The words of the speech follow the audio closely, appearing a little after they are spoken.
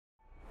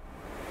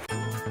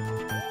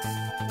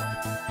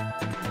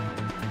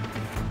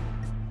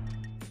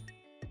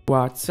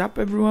What's up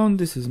everyone,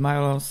 this is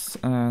Milos,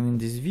 and in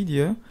this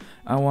video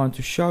I want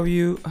to show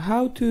you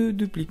how to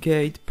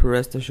duplicate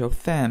PrestaShop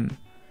theme.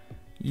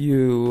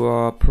 You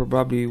are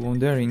probably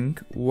wondering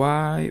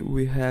why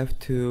we have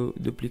to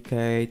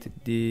duplicate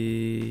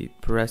the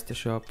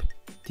PrestaShop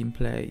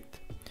template.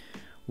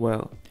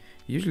 Well,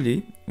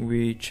 usually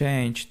we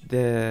change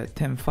the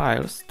theme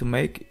files to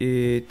make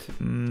it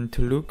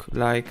to look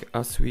like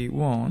as we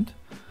want.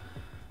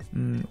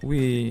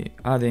 We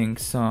adding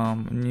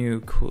some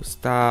new cool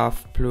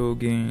stuff,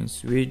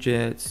 plugins,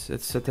 widgets,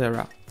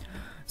 etc.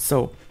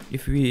 So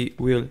if we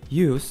will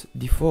use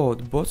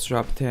default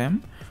Bootstrap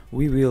theme,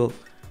 we will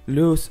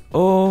lose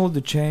all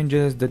the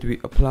changes that we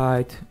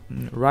applied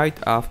right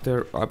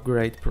after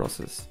upgrade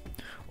process.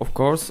 Of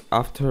course,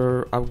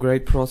 after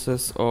upgrade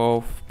process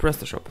of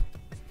PrestaShop.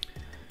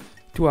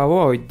 To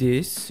avoid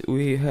this,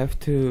 we have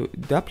to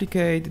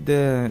duplicate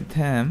the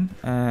theme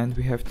and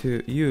we have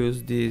to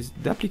use this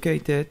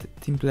duplicated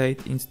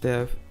template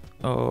instead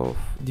of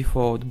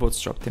default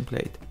Bootstrap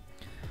template.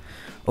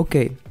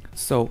 Okay,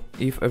 so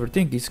if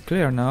everything is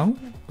clear now,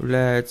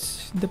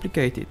 let's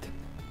duplicate it.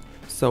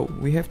 So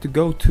we have to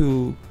go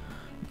to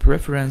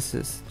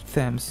Preferences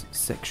Themes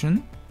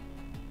section.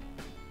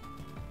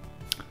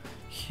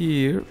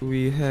 Here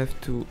we have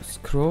to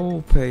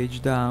scroll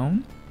page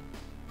down.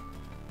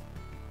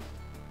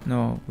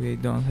 No, we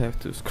don't have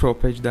to scroll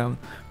page down.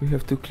 We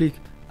have to click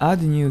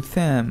Add New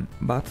Theme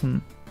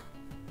button.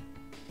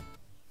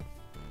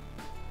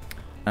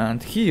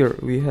 And here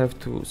we have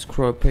to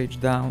scroll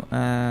page down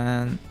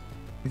and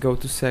go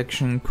to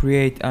section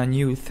Create a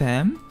New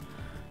Theme.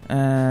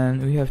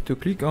 And we have to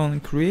click on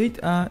Create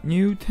a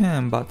New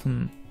Theme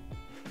button.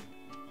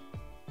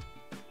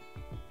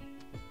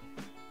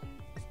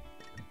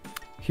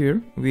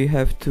 Here we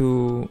have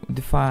to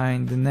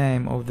define the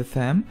name of the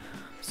theme.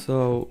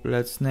 So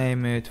let's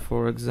name it,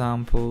 for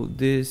example,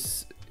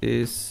 this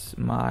is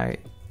my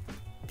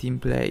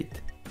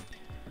template.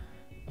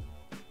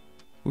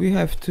 We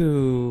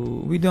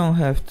don't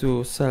have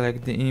to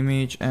select the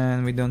image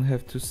and we don't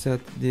have to set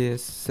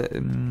these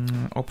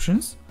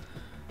options.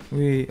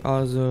 We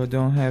also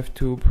don't have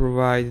to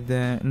provide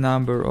the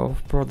number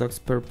of products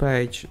per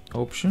page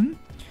option,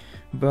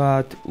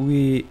 but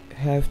we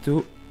have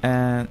to,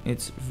 and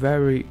it's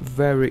very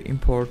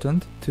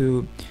important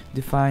to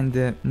define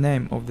the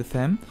name of the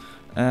theme,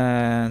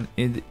 and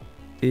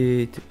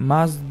it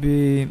must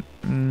be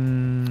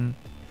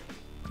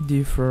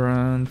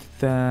different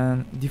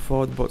than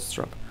default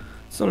Bootstrap.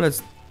 So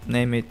let's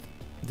name it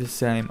the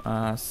same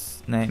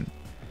as name.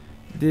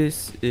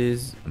 This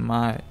is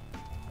my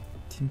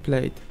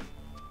template.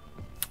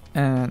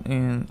 And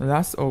in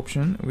last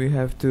option we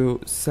have to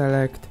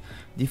select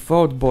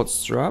default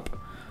Bootstrap.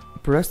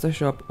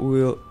 PrestaShop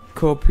will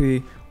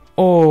copy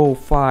all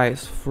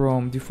files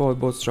from default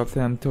Bootstrap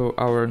theme to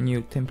our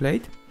new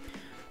template,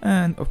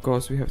 and of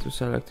course we have to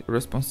select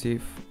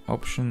responsive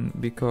option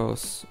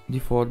because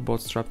default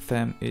Bootstrap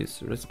theme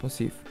is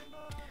responsive.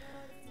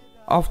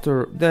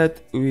 After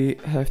that we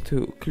have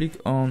to click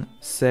on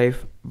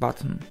Save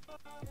button.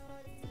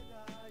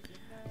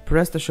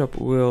 PrestaShop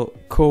will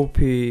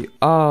copy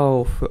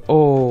all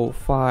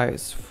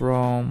files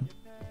from.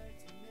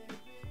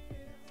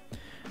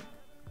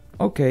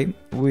 Okay,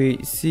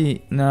 we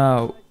see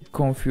now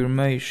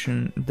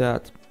confirmation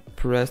that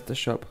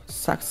PrestaShop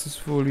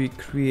successfully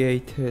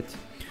created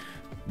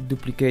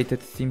duplicated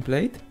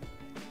template,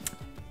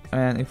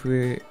 and if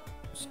we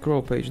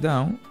scroll page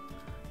down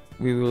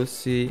we will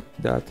see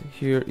that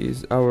here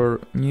is our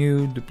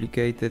new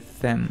duplicated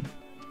theme.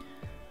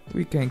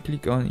 We can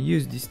click on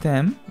Use this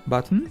theme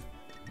button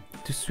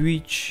to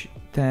switch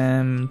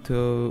theme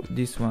to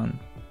this one.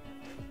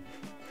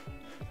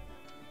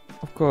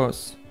 Of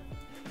course,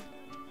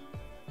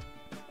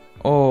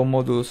 all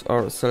modules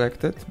are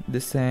selected,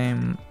 the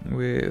same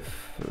with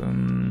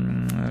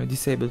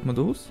disabled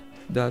modules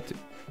that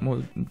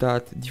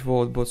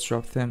default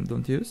Bootstrap theme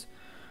don't use.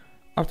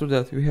 After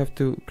that we have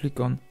to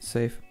click on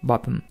Save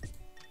button.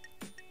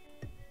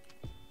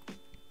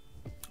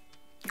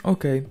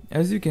 Okay,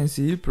 as you can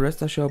see,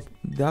 PrestaShop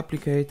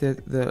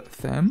duplicated the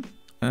theme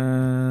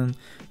and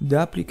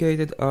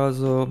duplicated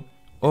also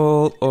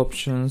all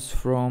options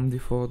from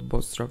default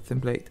Bootstrap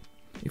template.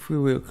 If we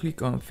will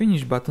click on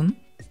Finish button,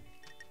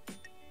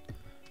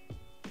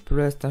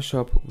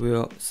 PrestaShop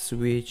will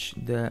switch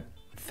the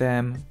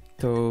theme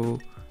to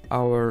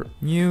our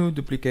new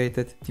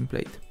duplicated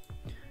template.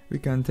 We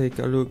can take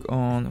a look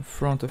on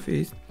front of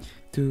it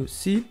to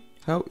see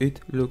how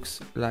it looks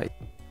like.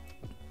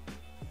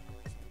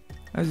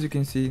 As you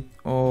can see,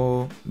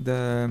 all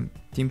the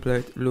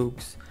template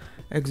looks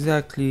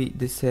exactly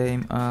the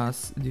same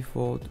as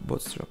default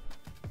Bootstrap.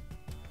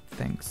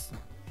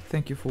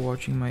 Thank you for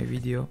watching my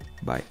video.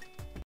 Bye.